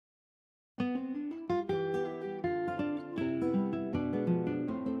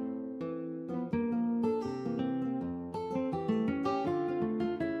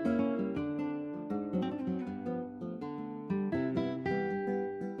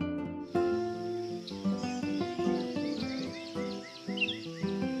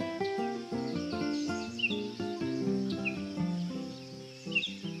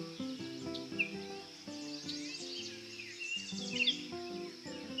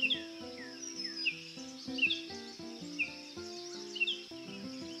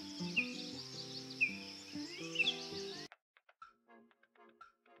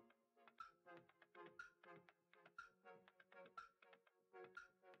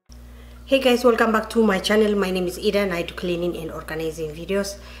Hey guys, welcome back to my channel. My name is Ida and I do cleaning and organizing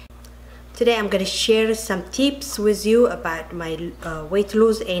videos. Today I'm going to share some tips with you about my weight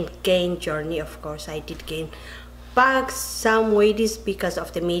loss and gain journey. Of course, I did gain back some weight because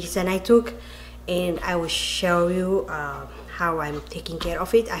of the medicine I took, and I will show you how I'm taking care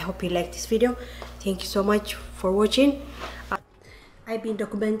of it. I hope you like this video. Thank you so much for watching. I've been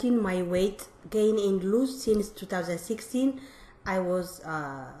documenting my weight gain and lose since 2016. I was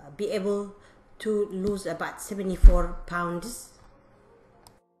be able to lose about 74 pounds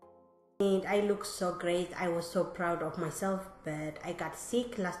and I look so great. I was so proud of myself, but I got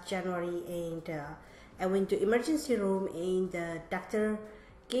sick last January and I went to emergency room and the doctor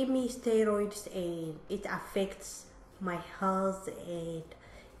gave me steroids and it affects my health and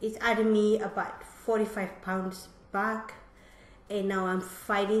it added me about 45 pounds back, and now I'm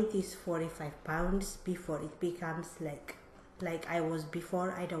fighting these 45 pounds before it becomes like I was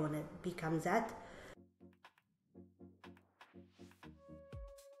before. I don't want to become that.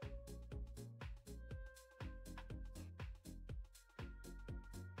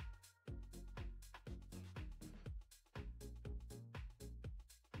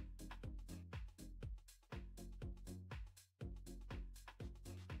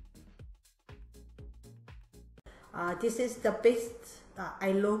 This is the best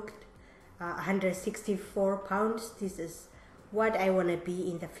I looked, 164 pounds. This is what I want to be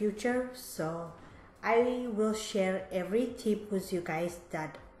in the future, so I will share every tip with you guys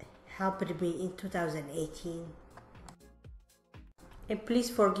that helped me in 2018. And please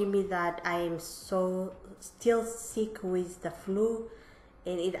forgive me that I am so still sick with the flu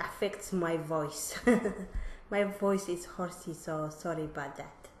and it affects my voice. My voice is hoarse, so sorry about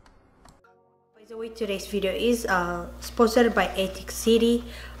that. By the way, today's video is sponsored by Etekcity,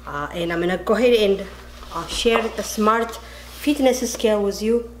 and I'm gonna go ahead and share the smart fitness scale with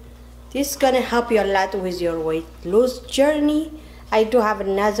you. This is gonna help you a lot with your weight loss journey. I do have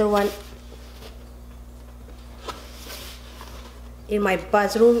another one in my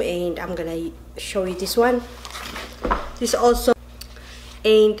bathroom and I'm gonna show you this one. This also,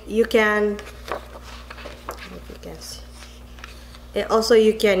 and you can, if you can see, and also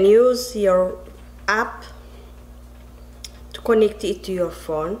you can use your app to connect it to your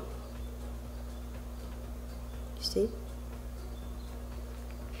phone. You see,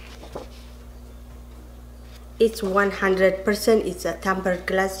 it's 100%, it's a tempered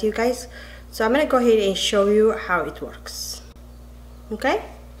glass, you guys. So I'm gonna go ahead and show you how it works. Okay,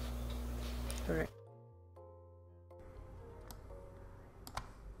 all right.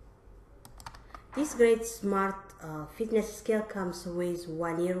 This great smart fitness scale comes with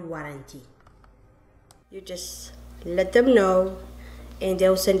 1-year warranty. You just let them know and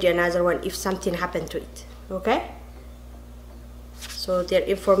they'll send you another one if something happened to it. Okay, so their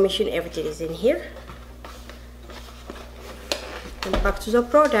information, everything is in here. And back to the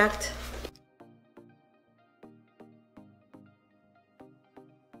product.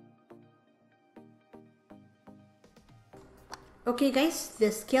 Okay guys,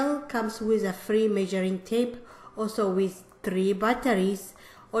 the scale comes with a free measuring tape, also with 3 batteries.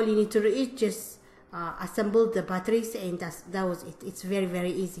 All you need to do is just assemble the batteries, and that was it. It's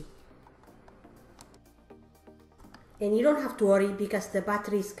very easy. And you don't have to worry because the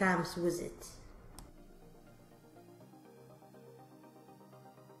batteries comes with it.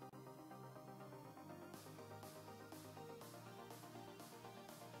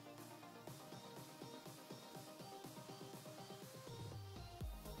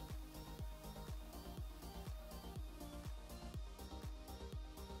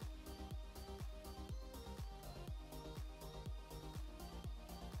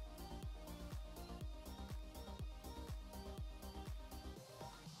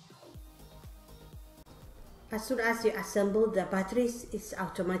 As soon as you assemble the batteries, it's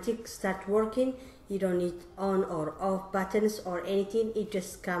automatic start working. You don't need on or off buttons or anything. It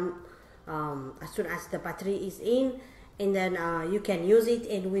just comes as soon as the battery is in, and then you can use it,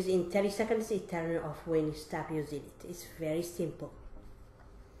 and within 30 seconds it turns off when you stop using it. It's very simple.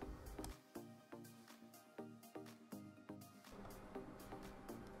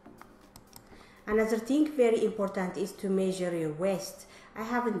 Another thing very important is to measure your waist. I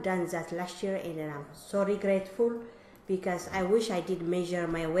haven't done that last year and I'm so regretful because I wish I did measure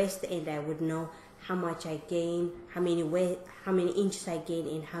my waist and I would know how much I gained, how many inches I gained,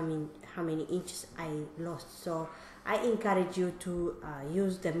 and how many inches I lost. So I encourage you to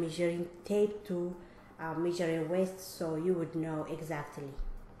use the measuring tape to measure your waist so you would know exactly.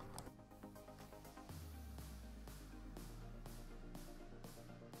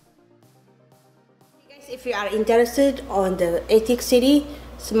 If you are interested on the Etekcity,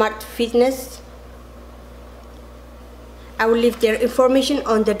 Smart Fitness. I will leave their information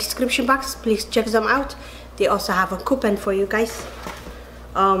on the description box. Please check them out. They also have a coupon for you guys.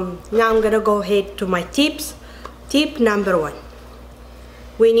 Now I'm gonna go ahead to my tips. Tip number 1: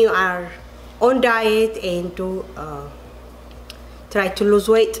 when you are on diet and to try to lose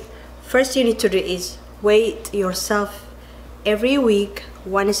weight, first you need to do is weigh yourself every week,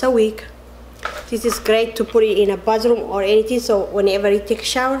 once a week. This is great to put it in a bathroom or anything, so whenever you take a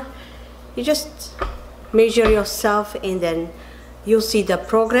shower, you just measure yourself and then you'll see the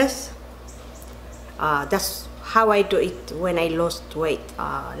progress. That's how I do it when I lost weight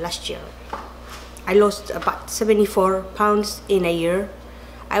last year. I lost about 74 pounds in a year.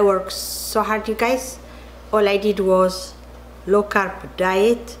 I worked so hard, you guys. All I did was low carb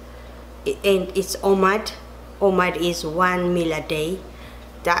diet, and it's OMAD. OMAD is 1 meal a day.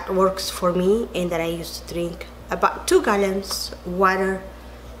 That works for me, and then I used to drink about 2 gallons water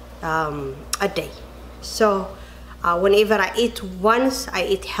a day. So whenever I eat once, I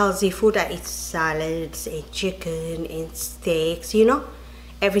eat healthy food. I eat salads and chicken and steaks, you know,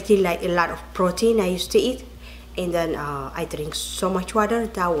 everything, like a lot of protein I used to eat. And then I drink so much water.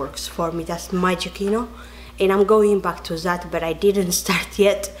 That works for me. That's magic, you know. And I'm going back to that, but I didn't start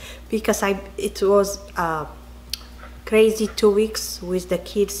yet because it was crazy 2 weeks with the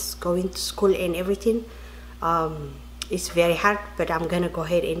kids going to school and everything. It's very hard, but I'm gonna go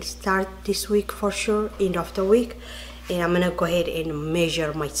ahead and start this week for sure, end of the week, and I'm gonna go ahead and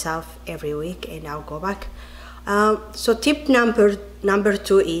measure myself every week, and I'll go back. So tip number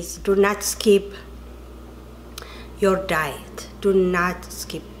 2 is do not skip your diet. Do not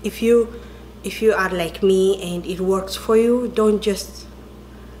skip. If you are like me and it works for you, don't just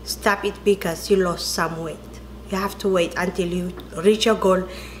stop it because you lost some weight. You have to wait until you reach your goal,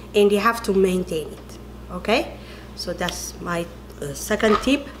 and you have to maintain it. Okay, so that's my second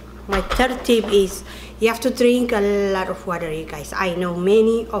tip. My third tip is you have to drink a lot of water, you guys. I know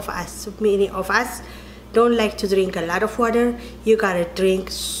many of us don't like to drink a lot of water. You gotta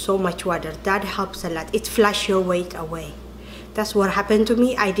drink so much water. That helps a lot. It flushes your weight away. That's what happened to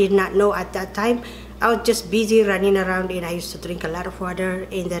me. I did not know at that time. I was just busy running around, and I used to drink a lot of water,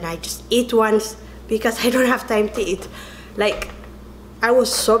 and then I just eat once because I don't have time to eat. Like, I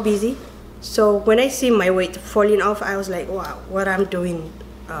was so busy. So when I see my weight falling off, I was like, wow, what I'm doing,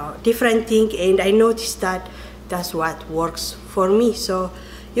 different thing. And I noticed that that's what works for me. So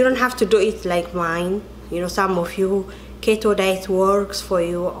you don't have to do it like mine. You know, some of you, keto diet works for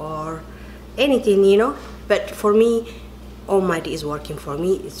you or anything, you know. But for me, OMAD is working for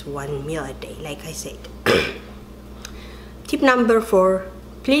me. It's 1 meal a day, like I said. Tip number 4,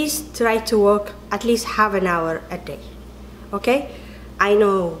 please try to walk at least half an hour a day. Okay, I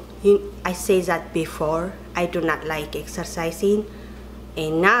know I say that before. I do not like exercising,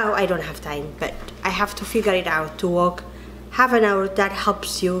 and now I don't have time, but I have to figure it out to walk half an hour. That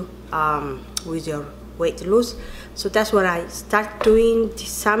helps you with your weight loss. So that's what I start doing this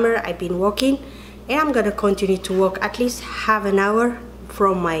summer. I've been walking, and I'm gonna continue to walk at least half an hour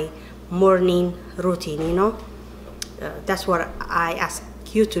from my morning routine, you know. That's what I ask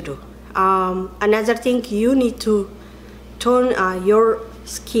you to do. Another thing, you need to tone your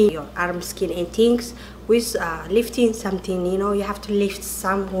skin, your arm skin and things with lifting something, you know. You have to lift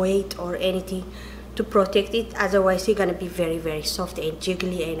some weight or anything to protect it, otherwise you're gonna be very, very soft and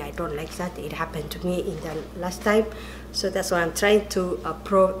jiggly, and I don't like that. It happened to me in the last time, so that's what I'm trying to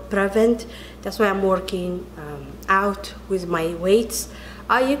prevent. That's why I'm working out with my weights.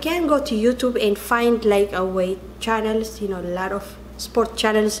 You can go to YouTube and find like a weight channels, you know, a lot of sport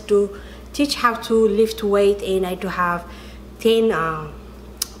channels to teach how to lift weight, and I do have 10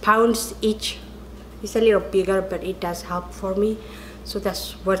 pounds each. It's a little bigger, but it does help for me. So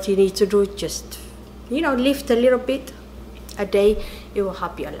that's what you need to do. Just, you know, lift a little bit a day. It will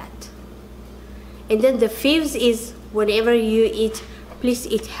help you a lot. And then the 5th is, whenever you eat, please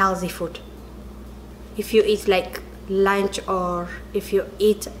eat healthy food. If you eat like lunch, or if you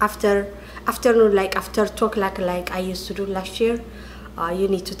eat afternoon, like after 2 o'clock, like I used to do last year, you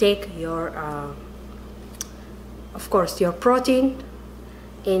need to take your of course your protein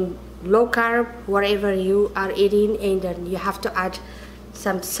and low carb, whatever you are eating, and then you have to add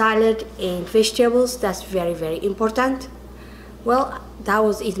some salad and vegetables. That's very, very important. Well, that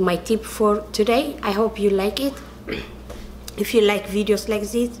was it, my tip for today. I hope you like it. If you like videos like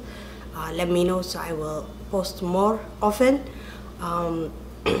this, let me know, so I will post more often.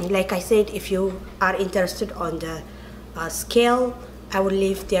 Like I said, if you are interested on the scale, I will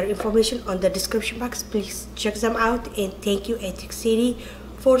leave their information on the description box. Please check them out, and thank you Etekcity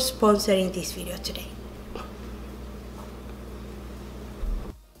for sponsoring this video today.